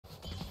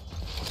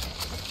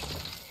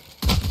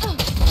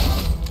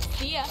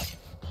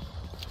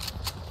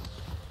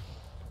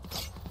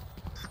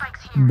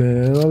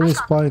B:llä oli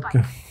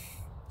spike.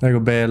 Eikö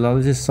B:llä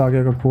oli siis Sage,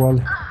 joka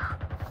kuoli.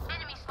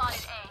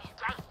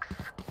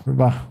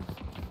 Hyvä.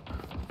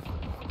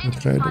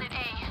 Nyt reidit.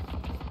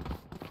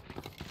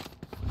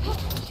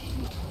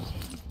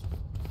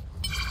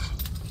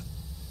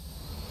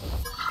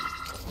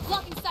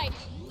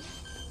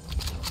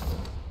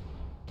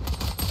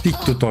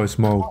 Vittu toi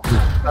smoke.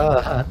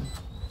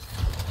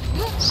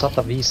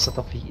 105.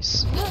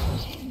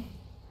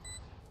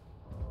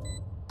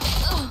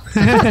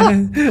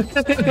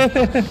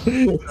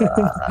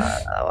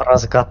 Varaan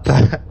se kattaa.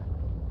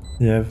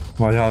 Jep,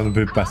 mä oon ihan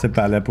hyppää sen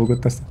päälle ja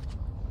puukut tästä.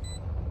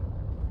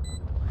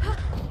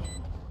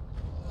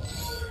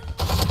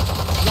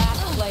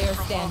 Last player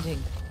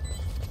standing.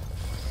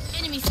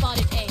 Enemy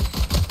spotted A.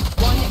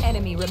 One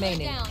enemy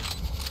remaining.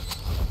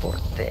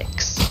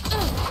 Vortex.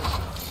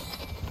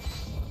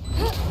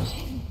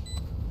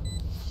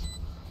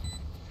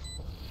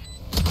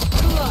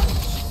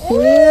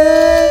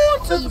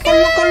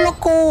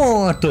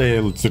 Tuo ei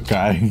ollut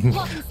sukai.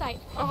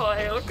 Oho,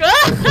 ei ollutkaan.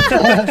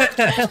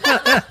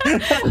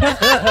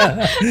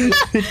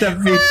 Mitä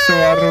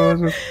vittua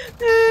ruusu?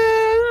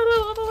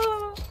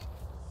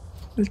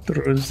 Vittu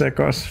ruusu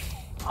sekos.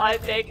 I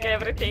take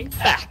everything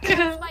back.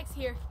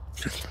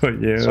 Toi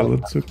ei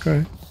ollut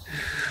sukai.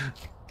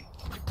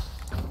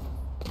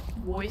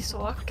 Voi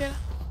suokea.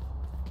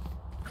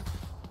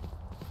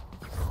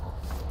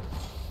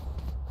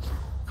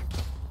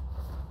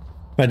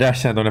 Mä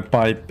dashaan tonne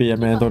paippiin ja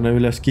menen tonne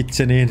ylös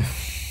kitseniin.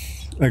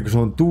 Eikö se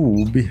on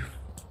tuubi?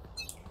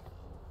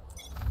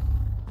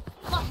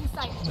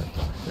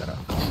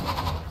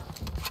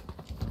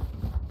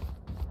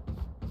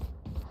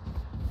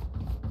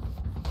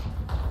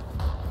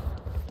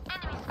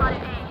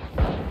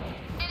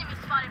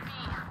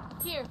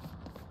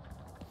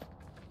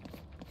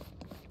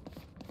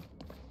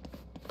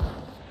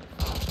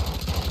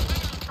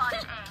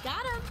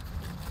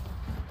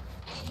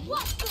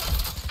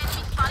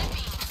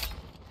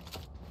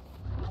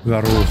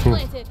 Hyvä ruusu.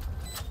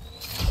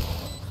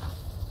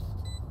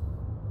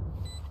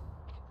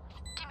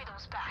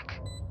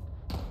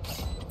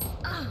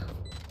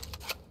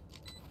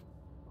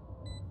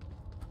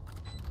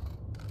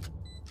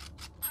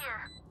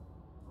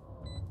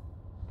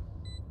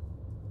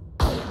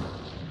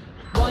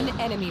 One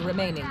enemy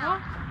remaining.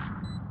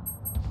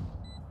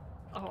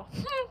 Oho.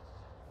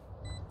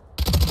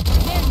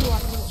 There you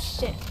are, little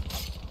shit.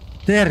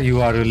 There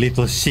you are, you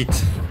little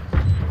shit.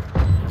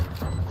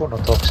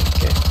 Kunnon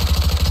toksikkeja.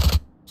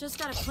 Just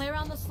gotta play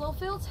around the slow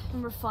field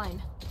and we're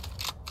fine.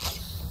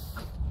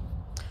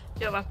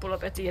 Joo, vaikka mulla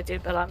peti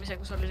Jettin pelaamisen,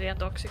 kun se oli liian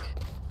toxic.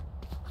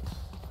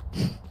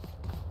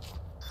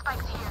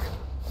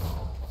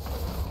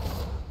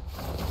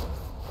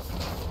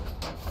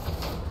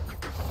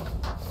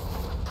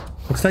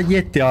 Onks tää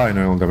Jetti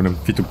ainoa, jolla on tämmönen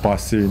vitu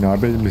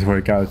passiivinaarbi, missä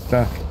voi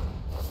käyttää?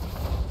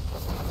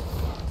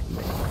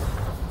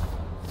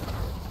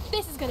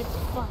 This is gonna be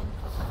fun.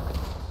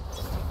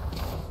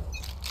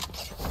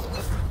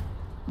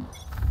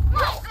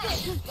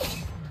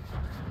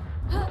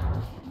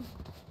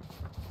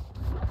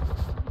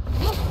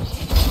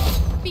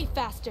 Be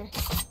faster.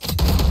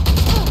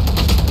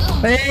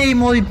 Ei,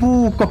 moi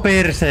puukko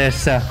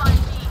perseessä!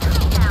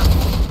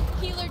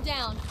 Healer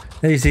down.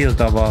 Ei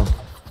siltä vaan.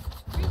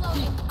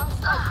 Reloading. Our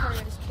squad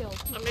carrier is killed.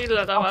 No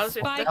millä tavalla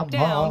sitten? Spike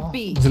down B.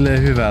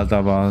 Silleen hyvällä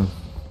tavalla.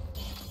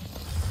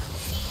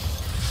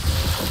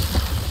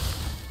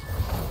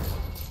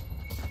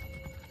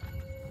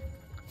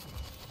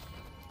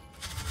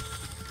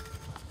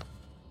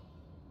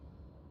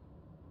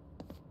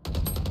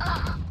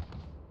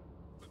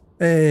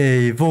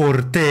 Ei,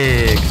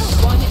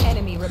 Vortex! One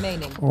enemy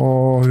remaining.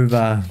 Oo,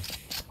 hyvä.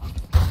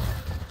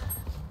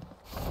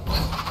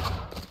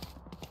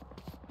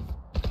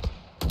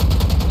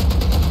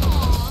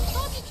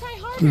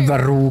 Hyvä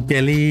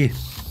ruukeli.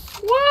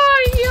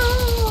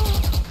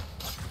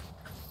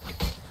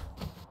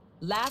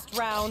 Last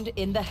round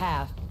in the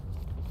half.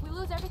 We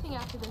lose everything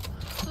after this.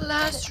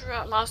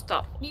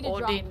 Lasta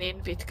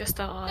Odinin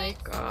pitkästä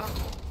aikaa.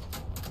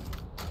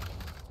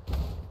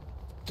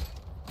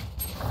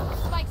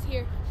 Spike's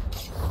here.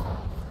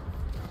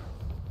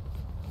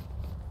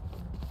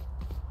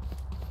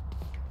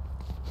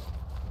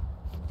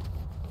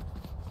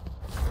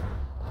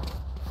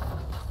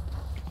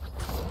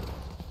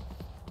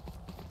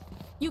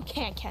 You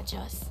can't catch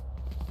us.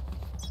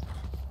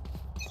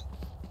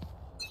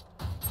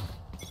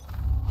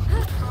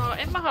 No,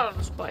 en mä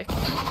halunnut spikea.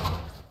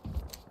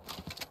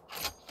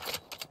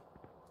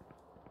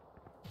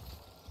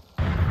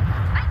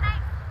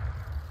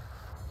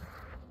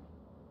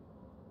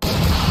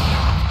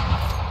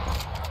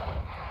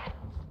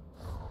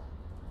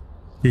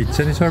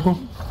 Itseni saako?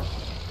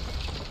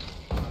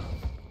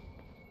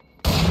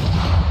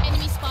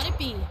 Enemy spotted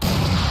B.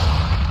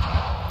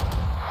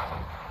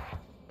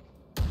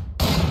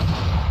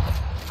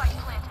 Spike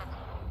planted.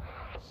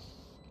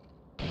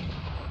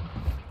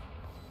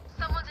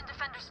 Someone's in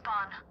defender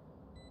spawn.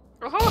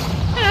 Oho!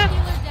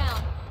 Healer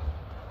down.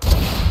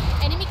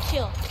 Enemy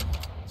kill.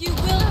 You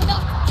will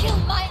not kill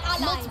my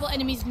ally. Multiple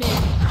enemies mid.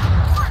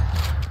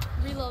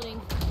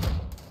 Reloading.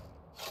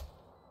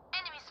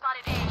 Enemy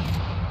spotted A.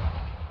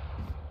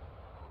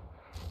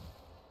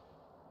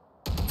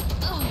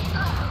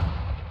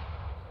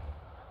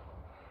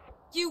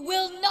 You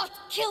will not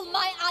kill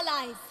my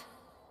allies.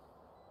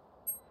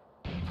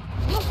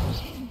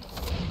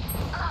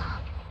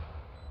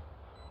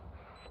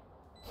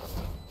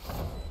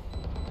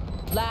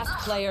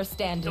 Last player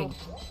standing.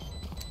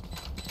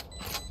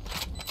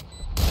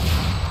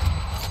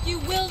 You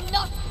will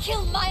not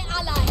kill my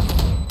allies.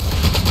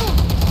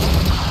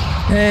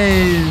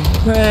 Ei,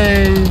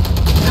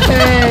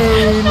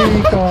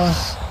 Niko.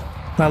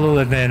 Mä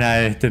luulen, että ne ei enää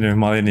ehtinyt.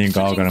 Mä olin niin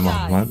kaukana. Mä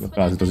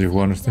pääsin tosi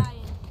huonosti.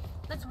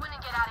 Let's win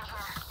and get out of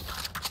here.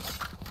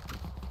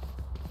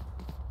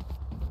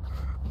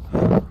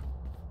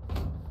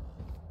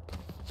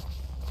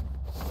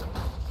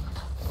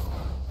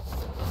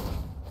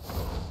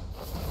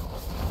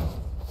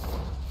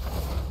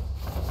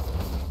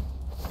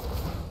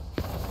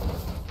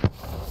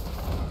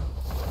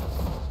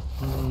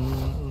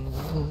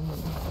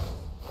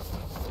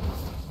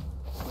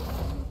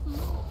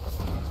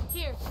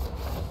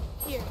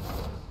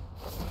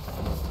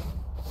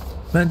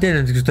 Mä en tiedä,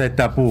 että kun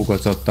heittää puukon,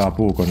 että se ottaa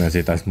puukon ja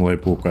siitä, sit mulla ei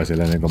puukkoja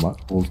siellä ennen kuin mä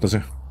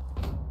ulttasin.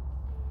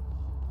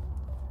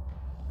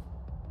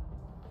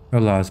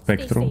 Jollain on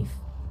Spectrum.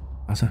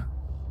 Ase.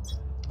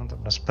 On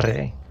tämmönen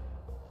spray.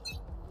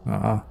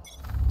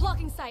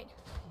 Blocking sight.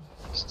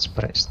 Sitten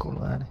spraysta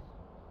kuuluu ääni.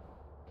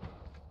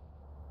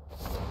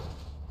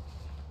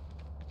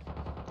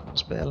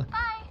 Spell. Hi.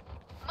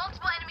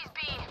 Multiple enemies B.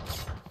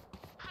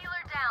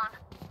 Healer down.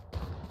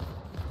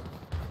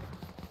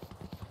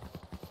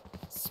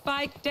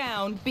 Spike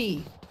down B.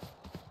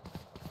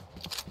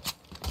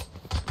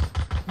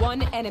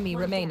 One enemy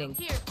remaining.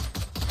 Here.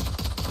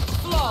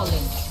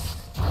 Flawless.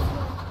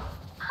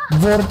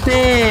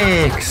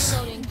 Vortex!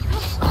 Reloading.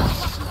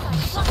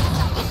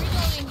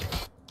 Reloading.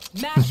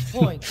 Match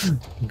point.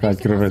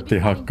 Kaikki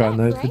ruvettiin hakkaa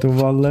näitä vitun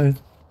valleja.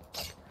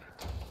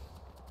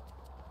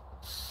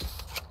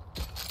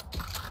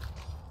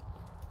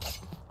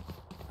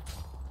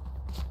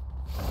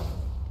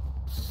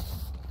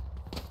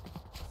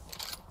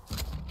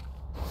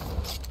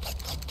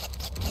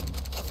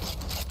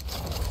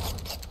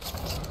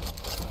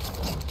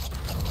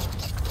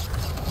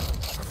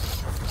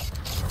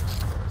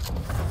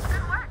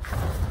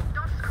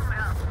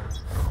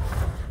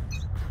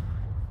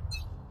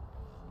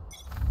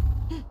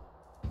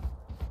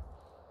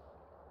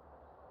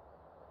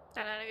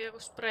 Täällä ainakin joku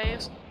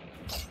sprayas.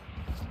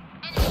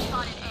 Enemy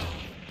spotted A.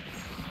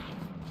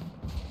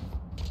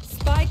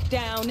 Spike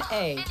down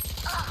A.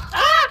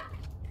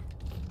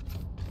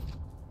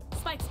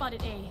 Spike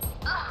spotted A.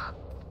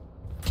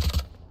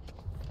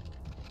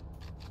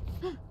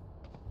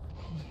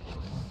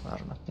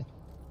 Varmasti.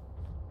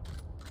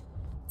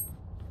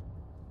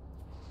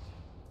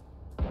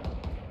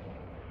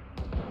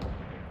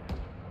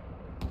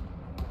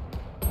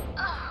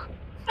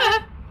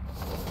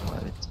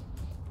 Vai vittu.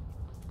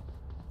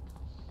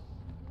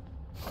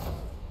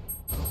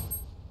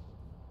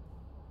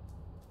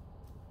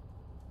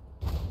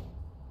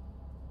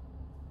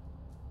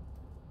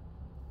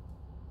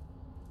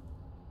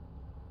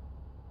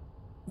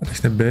 Oliko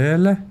ne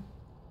B:lle?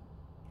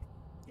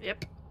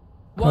 Jep.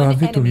 One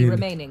vittu enemy hiili.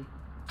 remaining.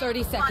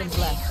 30 seconds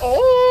left.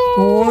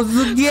 Oh,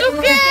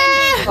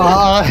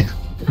 Ai!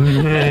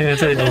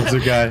 se ei ollut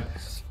Tsukai.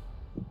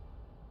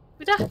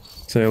 Mitä?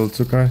 Se ei ollut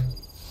Tsukai.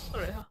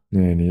 Oli ihan.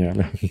 Niin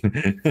jälleen.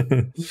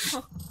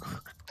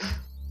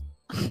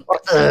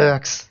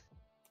 Vortex!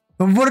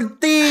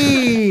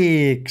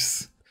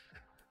 Vortex!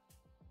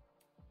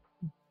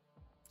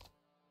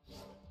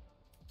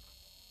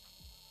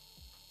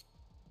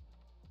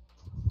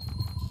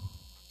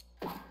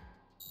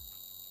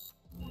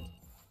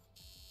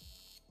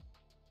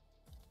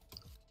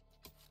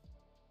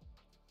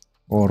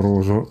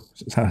 Ruusu,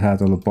 sä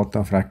et ollut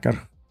bottom fracker.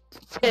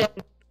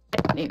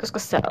 Niin, koska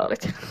sä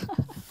olit.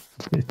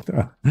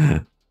 Vittua.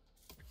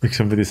 Miksi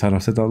sun piti sanoa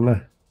se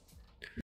tolleen?